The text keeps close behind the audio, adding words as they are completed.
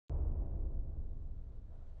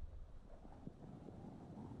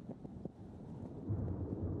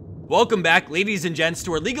Welcome back, ladies and gents,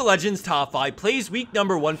 to our League of Legends Top 5 Plays week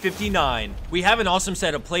number 159. We have an awesome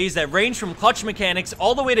set of plays that range from clutch mechanics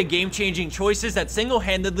all the way to game-changing choices that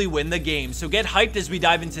single-handedly win the game, so get hyped as we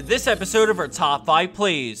dive into this episode of our Top 5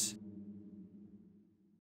 Plays.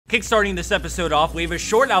 Kickstarting this episode off, we have a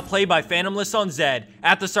short outplay by Phantomles on Zed.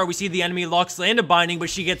 At the start, we see the enemy Lux land a binding, but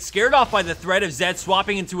she gets scared off by the threat of Zed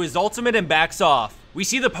swapping into his ultimate and backs off. We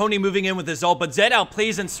see the pony moving in with his ult, but Zed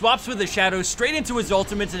outplays and swaps with the shadow straight into his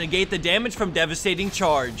ultimate to negate the damage from devastating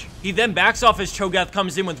charge. He then backs off as Cho'Gath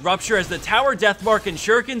comes in with Rupture as the tower, Deathmark, and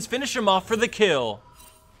Shurikens finish him off for the kill.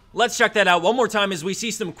 Let's check that out one more time as we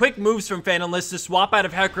see some quick moves from Phantomles to swap out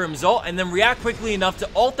of Hecarim's ult and then react quickly enough to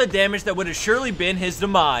ult the damage that would have surely been his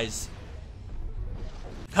demise.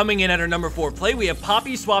 Coming in at our number 4 play, we have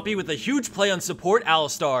PoppySwoppy with a huge play on support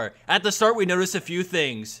Alistar. At the start, we notice a few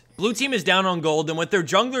things. Blue team is down on gold, and with their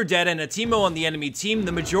jungler dead and a Teemo on the enemy team,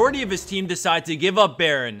 the majority of his team decide to give up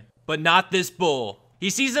Baron. But not this bull. He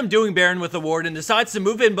sees them doing Baron with a ward and decides to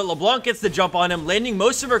move in, but LeBlanc gets the jump on him, landing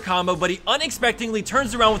most of her combo, but he unexpectedly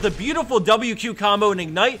turns around with a beautiful WQ combo and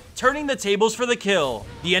Ignite, turning the tables for the kill.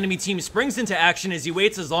 The enemy team springs into action as he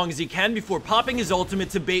waits as long as he can before popping his ultimate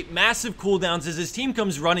to bait massive cooldowns as his team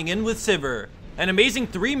comes running in with Sivir. An amazing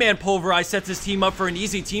 3-man pulverize sets his team up for an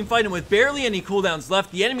easy teamfight, and with barely any cooldowns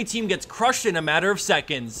left, the enemy team gets crushed in a matter of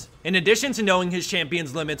seconds. In addition to knowing his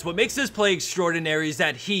champion's limits, what makes this play extraordinary is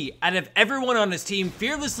that he, out of everyone on his team,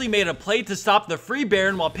 fearlessly made a play to stop the free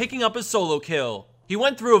Baron while picking up a solo kill. He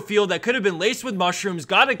went through a field that could have been laced with mushrooms,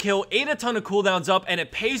 got a kill, ate a ton of cooldowns up, and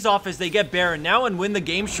it pays off as they get Baron now and win the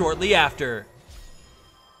game shortly after.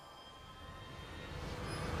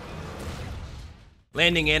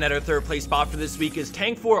 Landing in at our 3rd place spot for this week is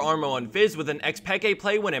Tank 4 Armo on Fizz with an Xpeke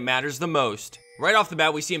play when it matters the most. Right off the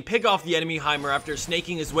bat, we see him pick off the enemy Heimer after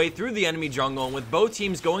snaking his way through the enemy jungle, and with both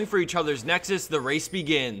teams going for each other's Nexus, the race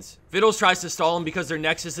begins. Fiddles tries to stall him because their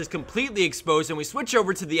Nexus is completely exposed, and we switch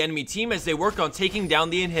over to the enemy team as they work on taking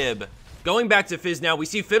down the inhib. Going back to Fizz now, we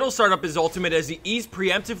see Fiddle start up his ultimate as he E's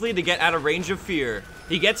preemptively to get out of range of Fear.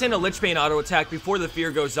 He gets in a Lich Bane auto attack before the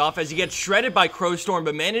Fear goes off as he gets shredded by Crowstorm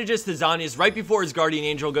but manages to Zhonya's right before his Guardian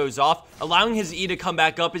Angel goes off, allowing his E to come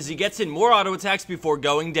back up as he gets in more auto attacks before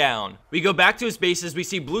going down. We go back to his base as we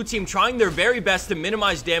see blue team trying their very best to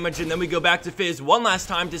minimize damage, and then we go back to Fizz one last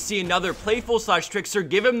time to see another playful / trickster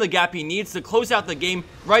give him the gap he needs to close out the game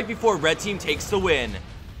right before red team takes the win.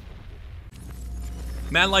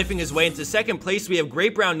 Man-lifing his way into 2nd place, we have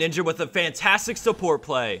GreatBrownNinja with a fantastic support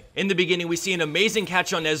play. In the beginning, we see an amazing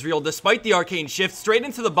catch on Ezreal despite the arcane shift straight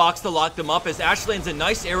into the box to lock them up as Ashe lands a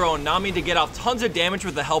nice arrow on Nami to get off tons of damage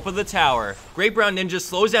with the help of the tower. GreatBrownNinja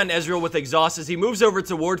slows down Ezreal with exhaust as he moves over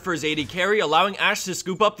to ward for his AD carry, allowing Ashe to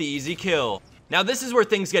scoop up the easy kill. Now this is where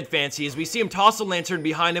things get fancy as we see him toss a lantern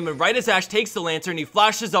behind him, and right as Ashe takes the lantern, he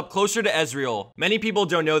flashes up closer to Ezreal. Many people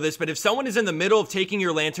don't know this, but if someone is in the middle of taking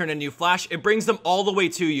your lantern and you flash, it brings them all the way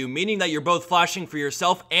to you, meaning that you're both flashing for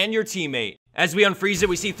yourself and your teammate. As we unfreeze it,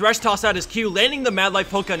 we see Thresh toss out his Q, landing the Mad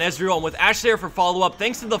Life hook on Ezreal, and with Ashe there for follow-up,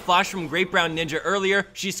 thanks to the flash from GreatBrownNinja earlier,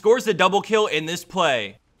 she scores the double kill in this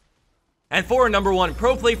play. And for our number 1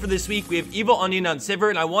 pro play for this week, we have EvilOnion on Sivir,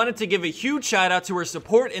 and I wanted to give a huge shout out to her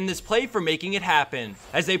support in this play for making it happen.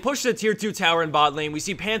 As they push the tier 2 tower in bot lane, we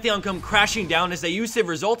see Pantheon come crashing down as they use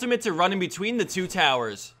Sivir's ultimate to run in between the 2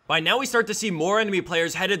 towers. By now we start to see more enemy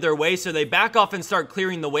players headed their way, so they back off and start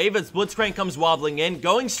clearing the wave as Blitzcrank comes wobbling in,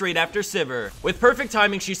 going straight after Sivir. With perfect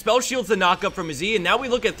timing, she spell shields the knockup from his E, and now we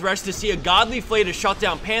look at Thresh to see a godly flay to shut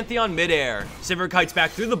down Pantheon mid-air. Sivir kites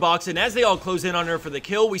back through the box, and as they all close in on her for the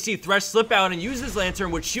kill, we see Thresh slip out and use his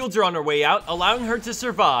lantern, which shields her on her way out, allowing her to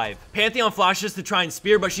survive. Pantheon flashes to try and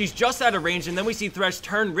spear, but she's just out of range, and then we see Thresh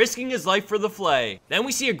turn, risking his life for the flay. Then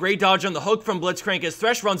we see a great dodge on the hook from Blitzcrank as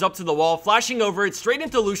Thresh runs up to the wall, flashing over it straight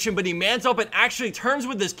into Lucian, but he mans up and actually turns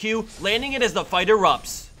with his Q, landing it as the fight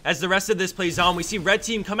erupts. As the rest of this plays on, we see red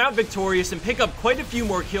team come out victorious and pick up quite a few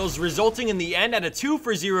more kills, resulting in the end at a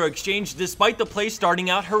 2-for-0 exchange despite the play starting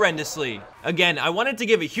out horrendously. Again, I wanted to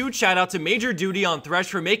give a huge shout out to Major Duty on Thresh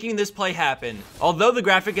for making this play happen. Although the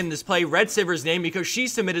graphic in this play read Sivir's name because she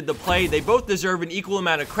submitted the play, they both deserve an equal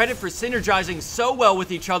amount of credit for synergizing so well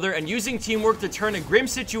with each other and using teamwork to turn a grim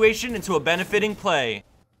situation into a benefiting play.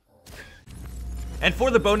 And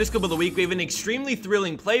for the bonus clip of the week, we have an extremely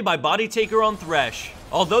thrilling play by Bodytaker on Thresh.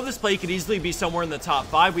 Although this play could easily be somewhere in the top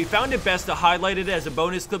 5, we found it best to highlight it as a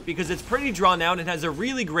bonus clip because it's pretty drawn out and has a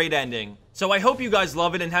really great ending. So I hope you guys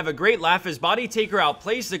love it and have a great laugh as Bodytaker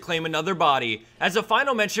outplays to claim another body. As a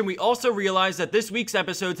final mention, we also realized that this week's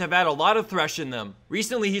episodes have had a lot of Thresh in them.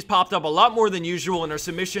 Recently, he's popped up a lot more than usual in our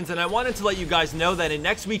submissions, and I wanted to let you guys know that in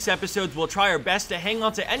next week's episodes, we'll try our best to hang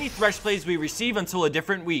on to any Thresh plays we receive until a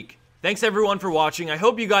different week. Thanks everyone for watching. I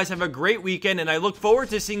hope you guys have a great weekend, and I look forward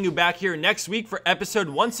to seeing you back here next week for episode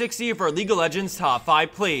 160 of our League of Legends Top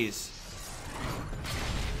 5 Plays.